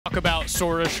talk about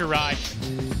Sora Shirai.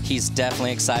 He's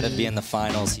definitely excited to be in the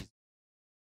finals.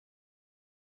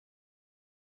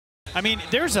 I mean,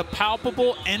 there's a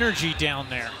palpable energy down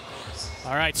there.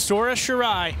 All right, Sora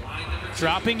Shirai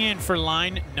dropping in for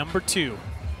line number 2.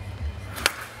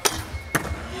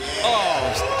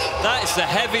 Oh, that is the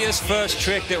heaviest first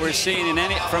trick that we're seeing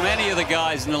from any of the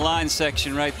guys in the line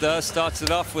section right there. Starts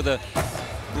it off with a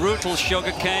brutal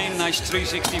sugar cane, nice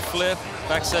 360 flip,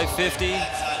 backside 50.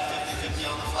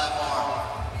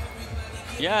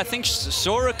 Yeah, I think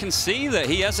Sora can see that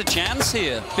he has a chance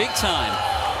here, big time.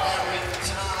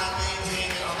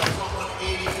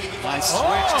 Nice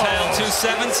switch tail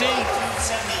 270.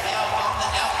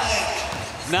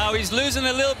 Now he's losing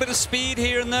a little bit of speed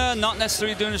here and there, not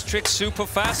necessarily doing his tricks super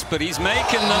fast, but he's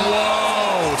making them.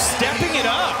 Whoa, stepping it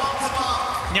up.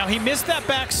 Now he missed that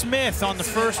back Smith on the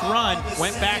first run,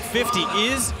 went back 50.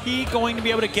 Is he going to be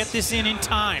able to get this in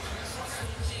time?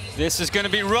 This is going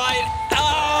to be right.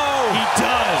 Oh! He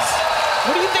does.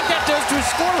 What do you think that does to his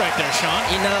score right there, Sean?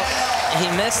 You know, he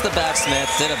missed the back Smith,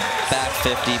 did a back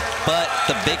 50, but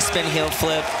the big spin heel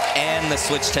flip and the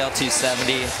switch tail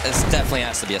 270, this definitely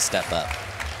has to be a step up.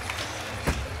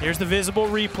 Here's the visible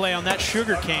replay on that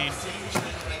sugar cane.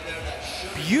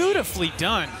 Beautifully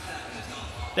done.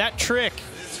 That trick,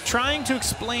 trying to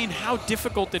explain how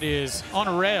difficult it is on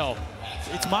a rail,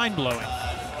 it's mind-blowing.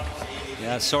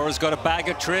 Yeah, Sora's got a bag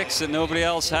of tricks that nobody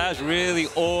else has, really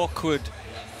awkward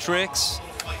tricks.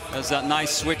 There's that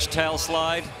nice switch tail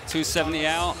slide, 270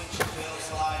 out.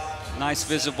 Nice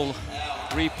visible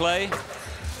replay.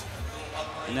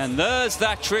 And then there's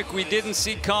that trick we didn't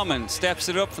see coming. Steps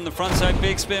it up from the frontside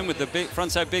big spin with the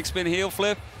frontside big spin heel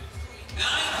flip.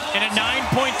 And at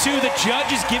 9.2, the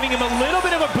judge is giving him a little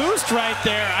bit of a boost right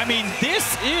there. I mean,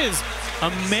 this is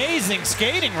amazing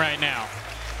skating right now.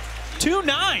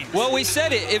 2.9. Well, we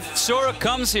said it. If Sora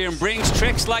comes here and brings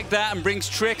tricks like that and brings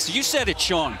tricks, you said it,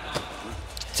 Sean.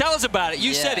 Tell us about it.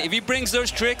 You said it. If he brings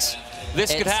those tricks,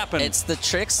 this could happen. It's the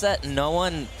tricks that no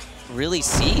one really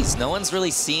sees. No one's really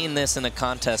seen this in a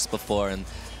contest before, and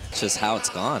it's just how it's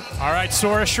gone. All right,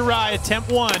 Sora Shirai,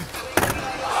 attempt 1. Wow!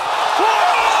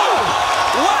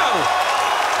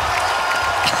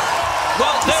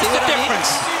 Well, there's the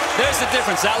difference. There's the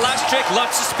difference. That last trick,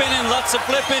 lots of spinning, lots of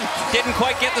flipping. Didn't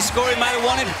quite get the score he might have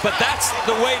wanted, but that's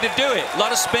the way to do it. A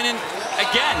lot of spinning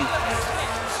again.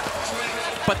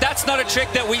 But that's not a trick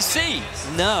that we see.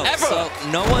 No, ever. So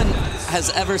no one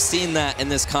has ever seen that in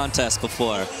this contest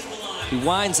before. He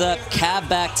winds up, cab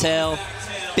back tail,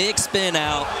 big spin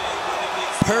out,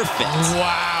 perfect.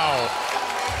 Wow.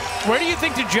 Where do you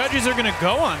think the judges are going to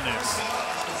go on this?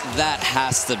 That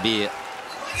has to be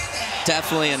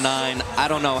definitely a 9. I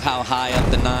don't know how high up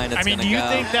the 9 it's going to go. I mean, do you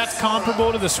think that's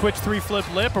comparable to the switch 3 flip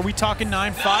lip? Are we talking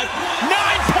 9.5?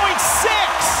 9.6!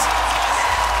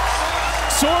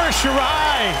 Sora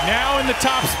Shirai now in the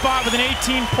top spot with an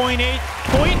 18.8,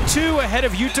 0.2 ahead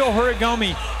of Yuto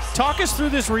Horigome. Talk us through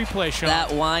this replay, Sean.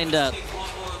 That wind up,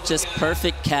 just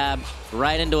perfect cab,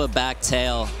 right into a back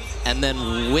tail, and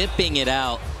then whipping it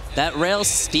out. That rail's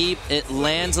steep, it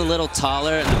lands a little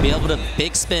taller, and to be able to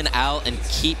big spin out and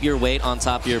keep your weight on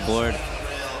top of your board,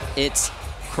 it's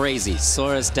crazy.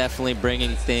 Sora's definitely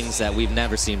bringing things that we've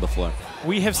never seen before.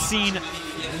 We have seen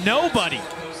nobody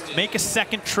make a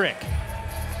second trick.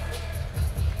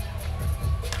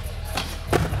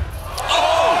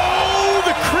 Oh,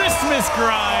 the Christmas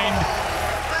grind.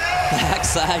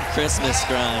 Backside Christmas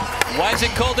grind. Why is it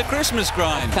called the Christmas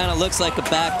grind? Kind of looks like a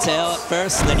back tail at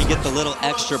first, and then you get the little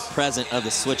extra present of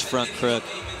the switch front crook.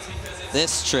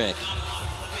 This trick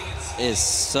is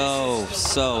so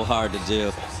hard to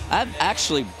do. I've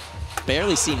actually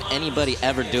barely seen anybody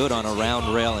ever do it on a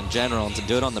round rail in general, and to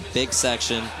do it on the big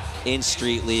section in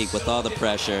Street League with all the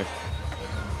pressure.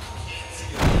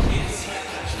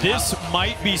 This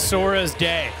might be Sora's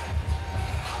day.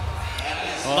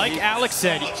 Like Alex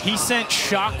said, he sent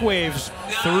shockwaves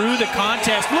through the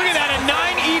contest. Look at that, a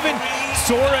 9 even.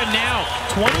 Sora now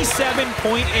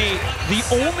 27.8, the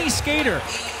only skater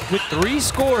with 3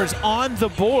 scores on the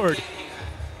board.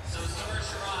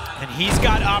 And he's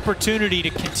got opportunity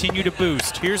to continue to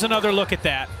boost. Here's another look at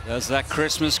that. There's that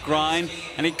Christmas grind,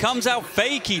 and he comes out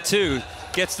fakey too.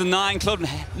 Gets the 9 club,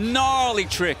 gnarly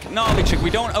trick, gnarly trick. We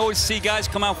don't always see guys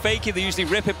come out fakey. They usually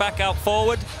rip it back out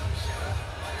forward.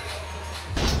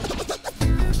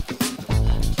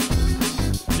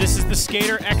 This is the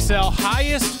Skater XL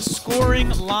highest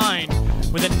scoring line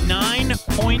with a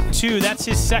 9.2. That's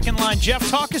his second line. Jeff,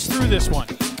 talk us through this one.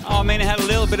 Oh, I mean, it had a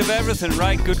little bit of everything,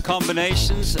 right? Good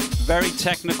combinations, very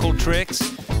technical tricks,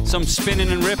 some spinning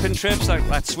and ripping trips, like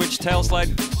that switch tail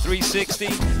slide 360.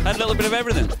 Had a little bit of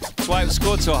everything. That's why it was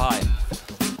scored so high.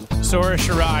 Sora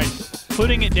Shirai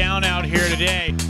putting it down out here today.